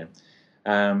apart again.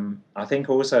 I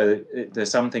think also there's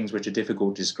some things which are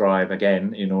difficult to describe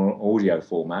again in audio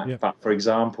format. But for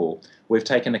example, we've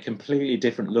taken a completely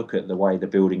different look at the way the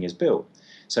building is built.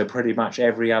 So pretty much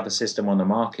every other system on the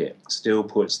market still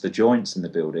puts the joints in the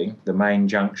building, the main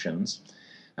junctions,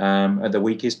 at the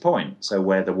weakest point. So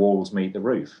where the walls meet the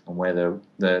roof and where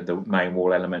the main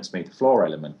wall elements meet the floor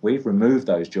element. We've removed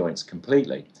those joints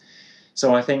completely.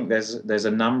 So I think there's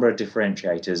a number of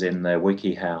differentiators in the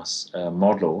WikiHouse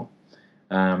model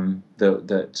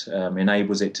that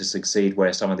enables it to succeed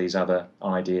where some of these other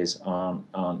ideas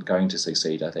aren't going to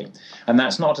succeed, I think. And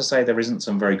that's not to say there isn't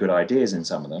some very good ideas in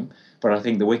some of them, but I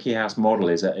think the WikiHouse model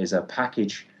is a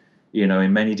package,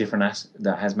 in many different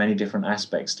that has many different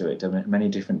aspects to it, many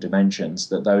different dimensions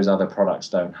that those other products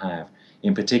don't have.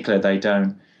 In particular, they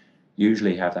don't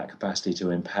usually have that capacity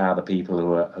to empower the people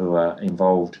who are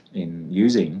involved in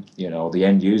using, the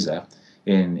end user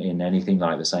in anything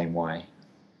like the same way.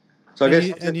 So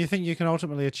and you think you can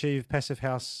ultimately achieve passive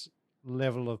house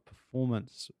level of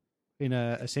performance in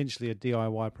essentially a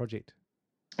DIY project?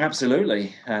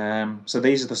 Absolutely. So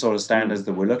these are the sort of standards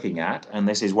that we're looking at, and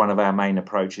this is one of our main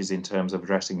approaches in terms of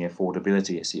addressing the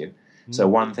affordability issue. So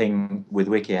one thing with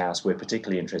WikiHouse we're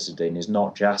particularly interested in is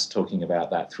not just talking about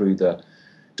that through the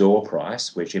door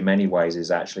price, which in many ways is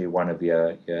actually one of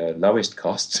your lowest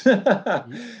costs,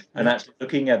 and actually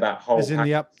looking at that whole... As in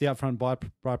the upfront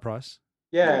buy price?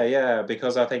 Yeah,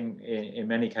 because I think in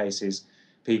many cases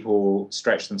people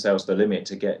stretch themselves to the limit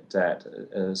to get that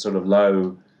sort of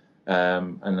low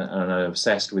and are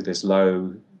obsessed with this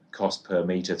low cost per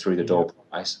meter through the door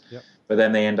price. Yep. But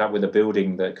then they end up with a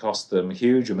building that costs them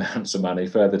huge amounts of money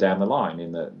further down the line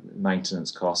in the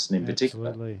maintenance costs and in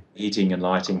particular heating and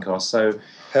lighting costs. So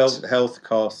health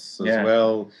costs as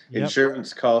well,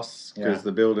 insurance costs because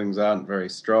the buildings aren't very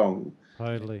strong.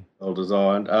 Totally. Well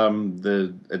designed.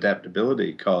 The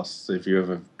adaptability costs, if you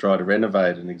ever try to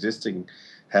renovate an existing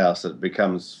house, it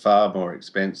becomes far more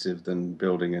expensive than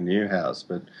building a new house.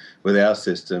 But with our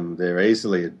system, they're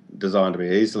easily designed to be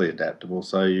easily adaptable,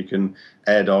 so you can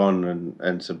add on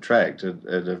and subtract at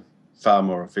a far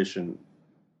more efficient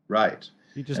rate.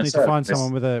 You just need to find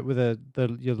someone with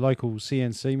your local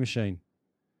CNC machine.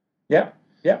 Yeah.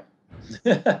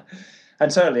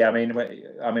 And certainly, I mean,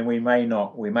 we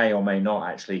may or may not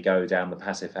actually go down the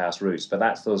passive house routes, but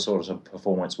that's the sort of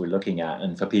performance we're looking at.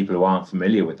 And for people who aren't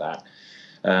familiar with that,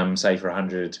 say for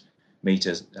 100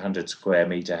 square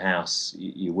meter house,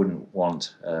 you wouldn't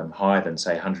want higher than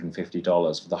say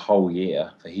 $150 for the whole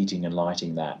year for heating and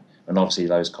lighting that. And obviously,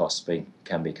 those costs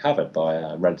can be covered by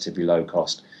a relatively low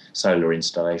cost solar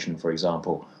installation, for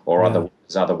example, or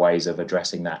other ways of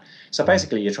addressing that. So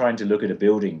basically, you're trying to look at a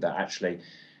building that actually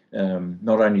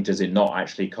not only does it not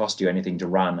actually cost you anything to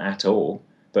run at all,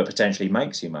 but potentially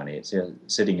makes you money. It's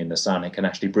sitting in the sun. It can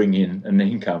actually bring in an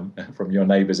income from your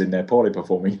neighbours in their poorly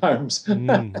performing homes.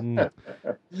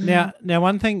 Now,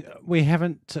 one thing we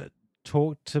haven't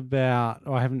talked about,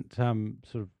 or I haven't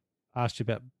sort of asked you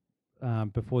about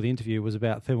before the interview, was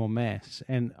about thermal mass,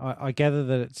 and I gather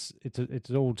that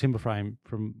it's all timber frame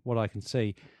from what I can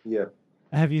see. Yeah.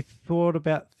 Have you thought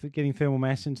about getting thermal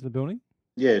mass into the building?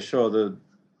 Yeah, sure.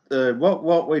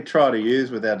 What we try to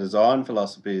use with our design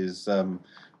philosophy is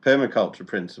permaculture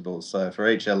principles. So for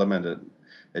each element,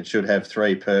 it should have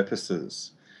three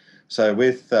purposes. So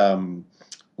with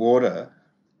water,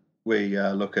 we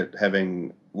look at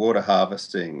having water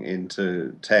harvesting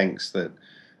into tanks that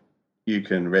you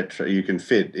can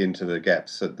fit into the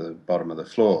gaps at the bottom of the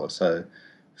floor. So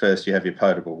first, you have your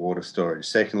potable water storage.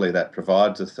 Secondly, that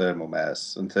provides a thermal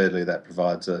mass, and thirdly, that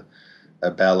provides a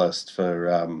ballast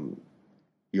for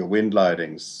your wind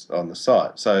loadings on the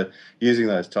site. So using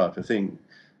those type of things.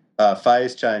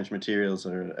 Phase change materials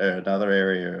are another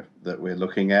area that we're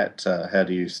looking at. How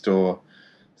do you store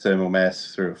thermal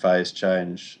mass through a phase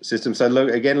change system? So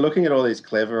looking at all these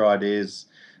clever ideas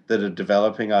that are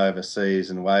developing overseas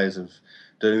and ways of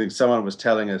doing things. Someone was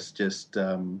telling us just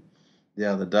the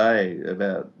other day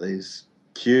about these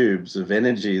cubes of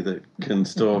energy that can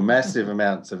store massive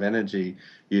amounts of energy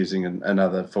using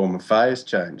another form of phase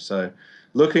change. So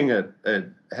looking at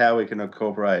how we can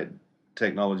incorporate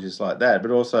technologies like that,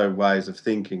 but also ways of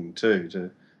thinking too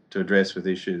to address with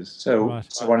issues. So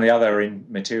one of the other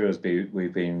materials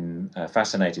we've been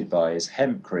fascinated by is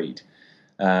hempcrete.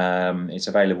 It's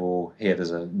available here.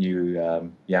 There's a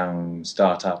new young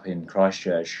startup in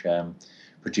Christchurch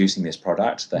producing this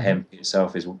product. The hemp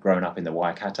itself is grown up in the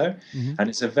Waikato, and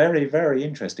it's a very, very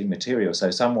interesting material. So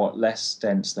somewhat less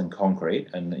dense than concrete,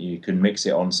 and you can mix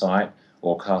it on site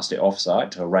or cast it off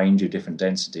site to a range of different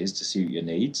densities to suit your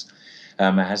needs.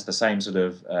 It has the same sort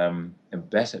of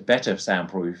better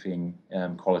soundproofing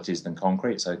qualities than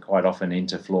concrete. So quite often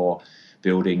interfloor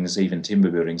buildings, even timber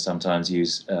buildings, sometimes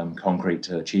use concrete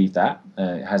to achieve that.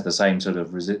 It has the same sort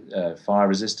of fire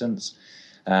resistance,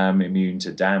 immune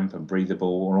to damp and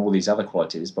breathable and all these other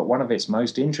qualities. But one of its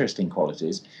most interesting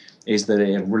qualities is that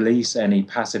it releases any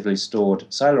passively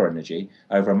stored solar energy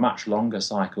over a much longer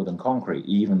cycle than concrete,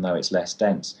 even though it's less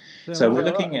dense. So we're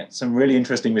looking at some really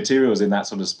interesting materials in that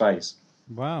sort of space.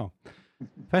 Wow.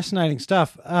 Fascinating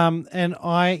stuff. And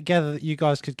I gather that you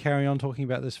guys could carry on talking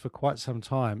about this for quite some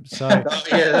time. So yeah,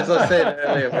 as I said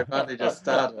earlier, we've only just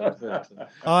started.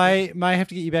 I may have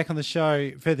to get you back on the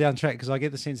show further down the track because I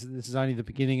get the sense that this is only the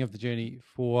beginning of the journey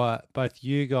for both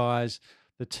you guys,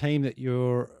 the team that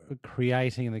you're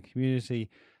creating in the community,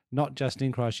 not just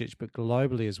in Christchurch, but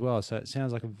globally as well. So it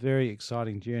sounds like a very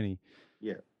exciting journey.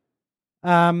 Yeah.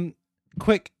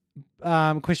 Quick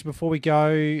question before we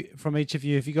go from each of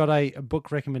you. Have you got a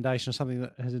book recommendation or something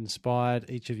that has inspired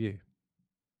each of you?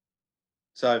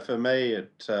 So for me,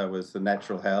 it was the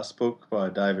Natural House book by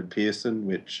David Pearson,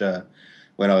 which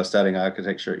when I was studying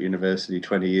architecture at university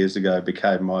 20 years ago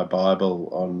became my Bible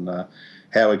on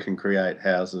how we can create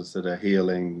houses that are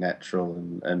healing, natural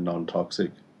and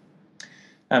non-toxic.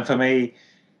 And for me,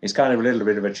 It's kind of a little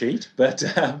bit of a cheat, but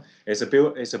it's a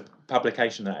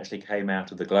publication that actually came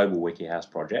out of the global WikiHouse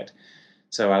project.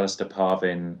 So Alistair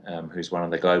Parvin, who's one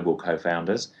of the global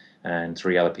co-founders, and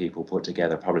 3 other people put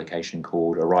together a publication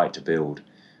called A Right to Build.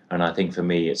 And I think for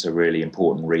me, it's a really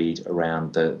important read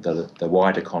around the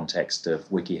wider context of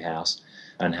WikiHouse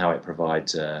and how it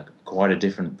provides quite a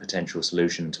different potential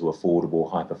solution to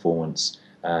affordable, high-performance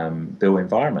built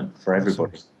environment for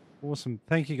everybody. Awesome.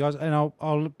 Thank you, guys. And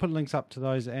I'll put links up to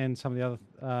those and some of the other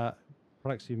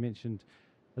products you mentioned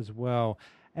as well.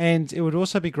 And it would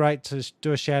also be great to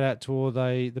do a shout out to all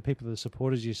the people that have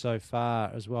supported you so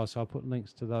far as well. So I'll put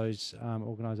links to those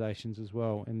organisations as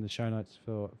well in the show notes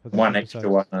for the one extra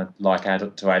one I'd like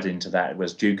to add into that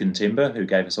was Duke and Timber, who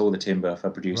gave us all the timber for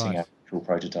producing our actual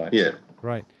prototypes. Yeah.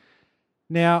 Great.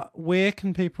 Now, where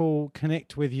can people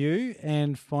connect with you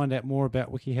and find out more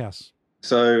about WikiHouse?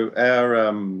 So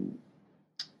our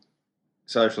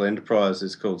social enterprise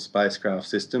is called Spacecraft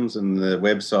Systems, and the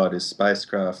website is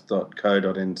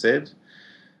spacecraft.co.nz,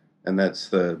 and that's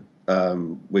the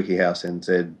WikiHouse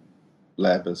NZ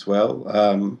lab as well.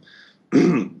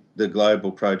 The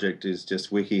global project is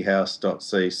just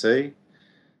wikihouse.cc,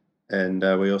 and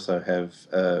we also have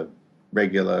a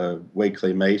regular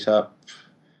weekly meetup,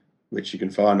 which you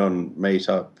can find on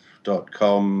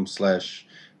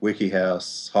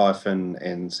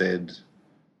meetup.com/wikihouse-nz.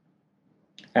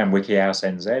 And WikiHouse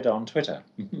NZ on Twitter.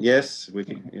 Yes.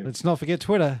 Let's not forget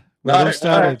Twitter. Where it all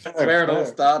started. Where it all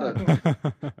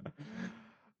started.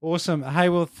 Awesome. Hey,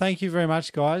 well, thank you very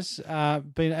much, guys. Been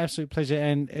an absolute pleasure,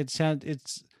 and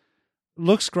it's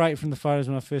looks great from the photos.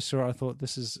 When I first saw it, I thought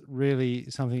this is really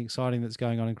something exciting that's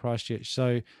going on in Christchurch.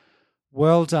 So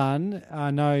well done.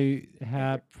 I know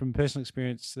how, from personal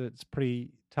experience, that it's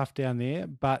pretty tough down there,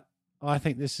 but I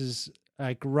think this is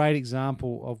a great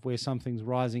example of where something's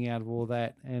rising out of all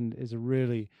that and is a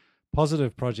really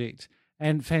positive project,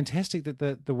 and fantastic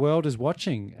that the world is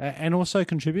watching and also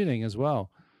contributing as well.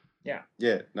 Yeah.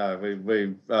 Yeah. No,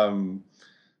 we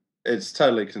it's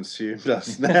totally consumed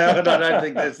us now, and I don't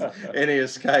think there's any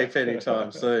escape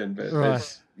anytime soon. But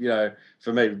right.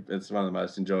 For me, it's one of the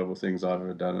most enjoyable things I've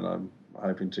ever done, and I'm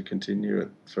hoping to continue it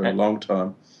for a long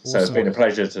time. So It's been a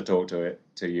pleasure to talk to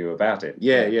you about it.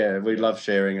 Yeah. We love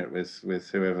sharing it with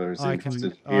whoever is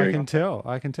interested. I can tell.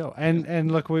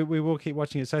 And look, we will keep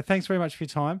watching it. So thanks very much for your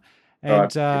time,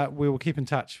 and we will keep in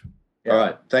touch. Yeah. All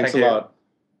right. Thanks a lot.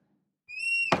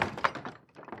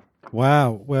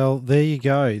 Wow. Well, there you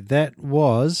go. That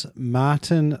was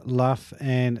Martin Luff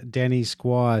and Danny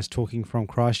Squires talking from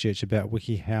Christchurch about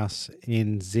WikiHouse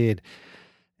NZ.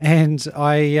 And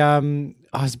I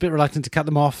was a bit reluctant to cut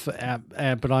them off,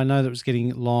 but I know that it was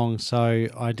getting long, so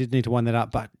I did need to wind that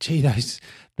up. But gee,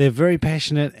 they're very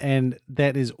passionate, and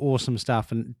that is awesome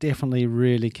stuff, and definitely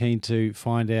really keen to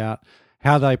find out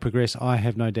how they progress. I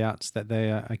have no doubts that they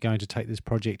are going to take this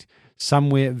project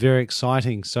somewhere very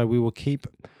exciting, so we will keep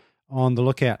on the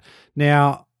lookout.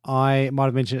 Now, I might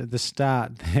have mentioned at the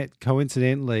start that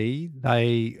coincidentally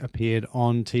they appeared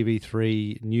on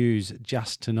TV3 News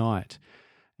just tonight.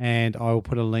 And I will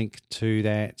put a link to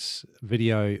that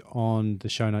video on the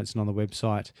show notes and on the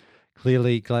website.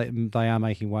 Clearly, they are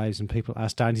making waves and people are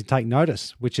starting to take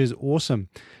notice, which is awesome.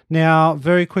 Now,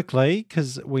 very quickly,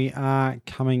 because we are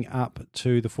coming up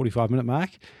to the 45-minute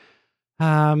mark,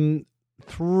 and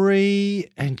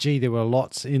there were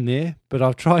lots in there, but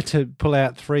I've tried to pull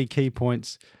out 3 key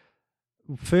points.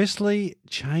 Firstly,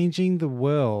 changing the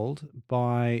world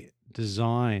by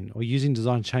design, or using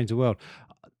design to change the world.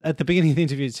 At the beginning of the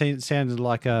interview, it sounded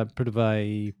like a bit of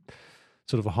a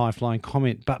sort of a high-flying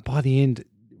comment, but by the end,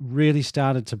 really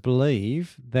started to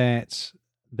believe that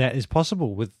is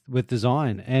possible with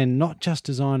design, and not just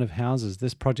design of houses.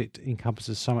 This project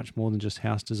encompasses so much more than just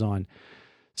house design.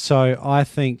 So I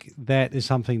think that is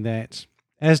something that,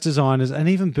 as designers and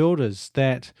even builders,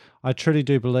 that I truly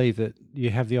do believe that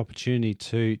you have the opportunity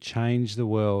to change the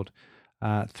world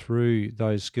through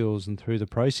those skills and through the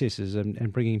processes,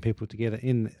 and bringing people together,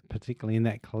 particularly in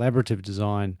that collaborative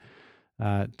design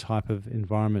type of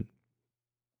environment.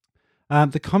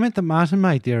 The comment that Martin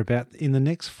made there about in the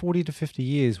next 40 to 50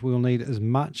 years, we'll need as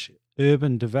much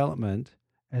urban development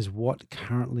as what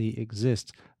currently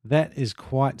exists. That is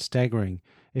quite staggering.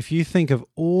 If you think of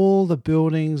all the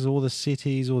buildings, all the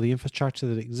cities, all the infrastructure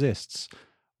that exists,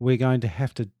 we're going to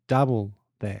have to double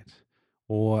that,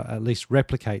 or at least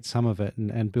replicate some of it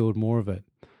and build more of it.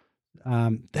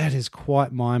 That is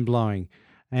quite mind-blowing.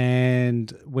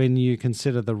 And when you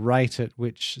consider the rate at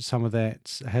which some of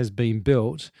that has been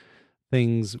built,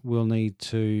 things will need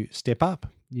to step up,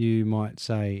 you might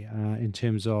say, in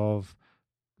terms of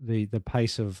the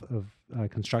pace of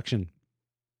construction.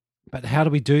 But how do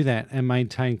we do that and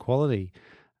maintain quality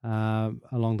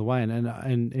along the way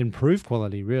and improve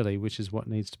quality, really, which is what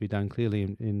needs to be done clearly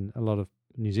in a lot of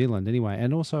New Zealand anyway,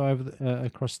 and also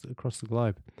across the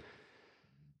globe.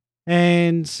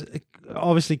 And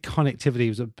obviously connectivity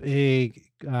was a big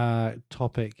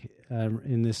topic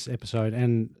in this episode,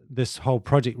 and this whole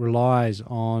project relies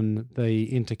on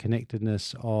the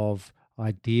interconnectedness of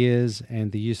ideas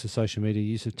and the use of social media,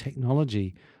 use of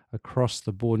technology across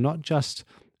the board, not just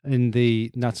in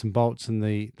the nuts and bolts and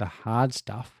the hard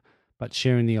stuff, but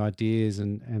sharing the ideas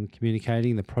and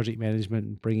communicating, the project management,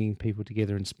 and bringing people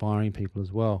together, inspiring people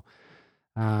as well.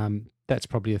 That's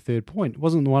probably a third point. It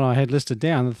wasn't the one I had listed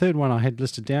down. The third one I had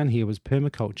listed down here was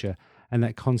permaculture and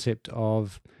that concept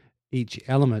of each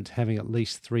element having at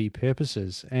least 3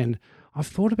 purposes. And I've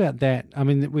thought about that. I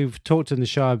mean, we've talked in the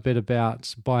show a bit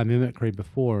about biomimicry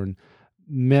before, and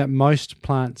most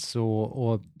plants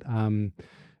or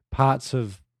parts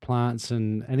of plants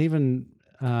and even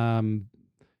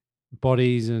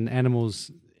bodies and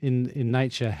animals in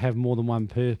nature have more than one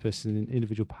purpose in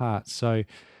individual parts. So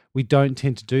we don't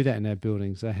tend to do that in our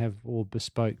buildings. They have all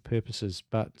bespoke purposes.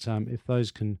 But if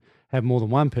those can have more than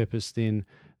one purpose, then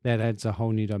that adds a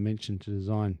whole new dimension to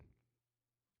design.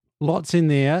 Lots in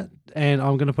there, and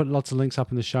I'm going to put lots of links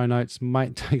up in the show notes.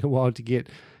 Might take a while to get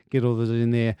all of it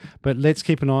in there, but let's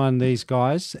keep an eye on these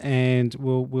guys, and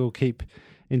we'll keep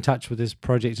in touch with this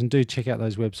project. And do check out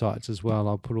those websites as well.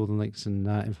 I'll put all the links and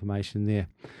information there.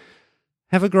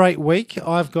 Have a great week.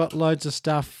 I've got loads of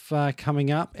stuff coming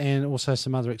up and also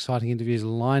some other exciting interviews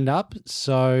lined up.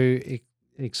 So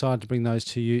excited to bring those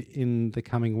to you in the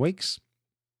coming weeks.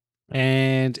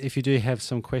 And if you do have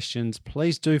some questions,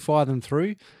 please do fire them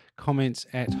through. Comments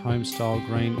at Homestyle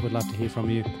Green. Would love to hear from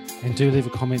you. And do leave a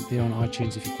comment there on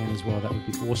iTunes if you can as well. That would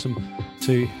be awesome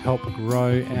to help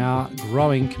grow our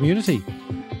growing community.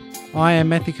 I am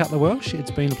Matthew Cutler Welsh.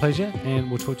 It's been a pleasure, and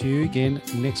we'll talk to you again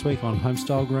next week on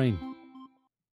Homestyle Green.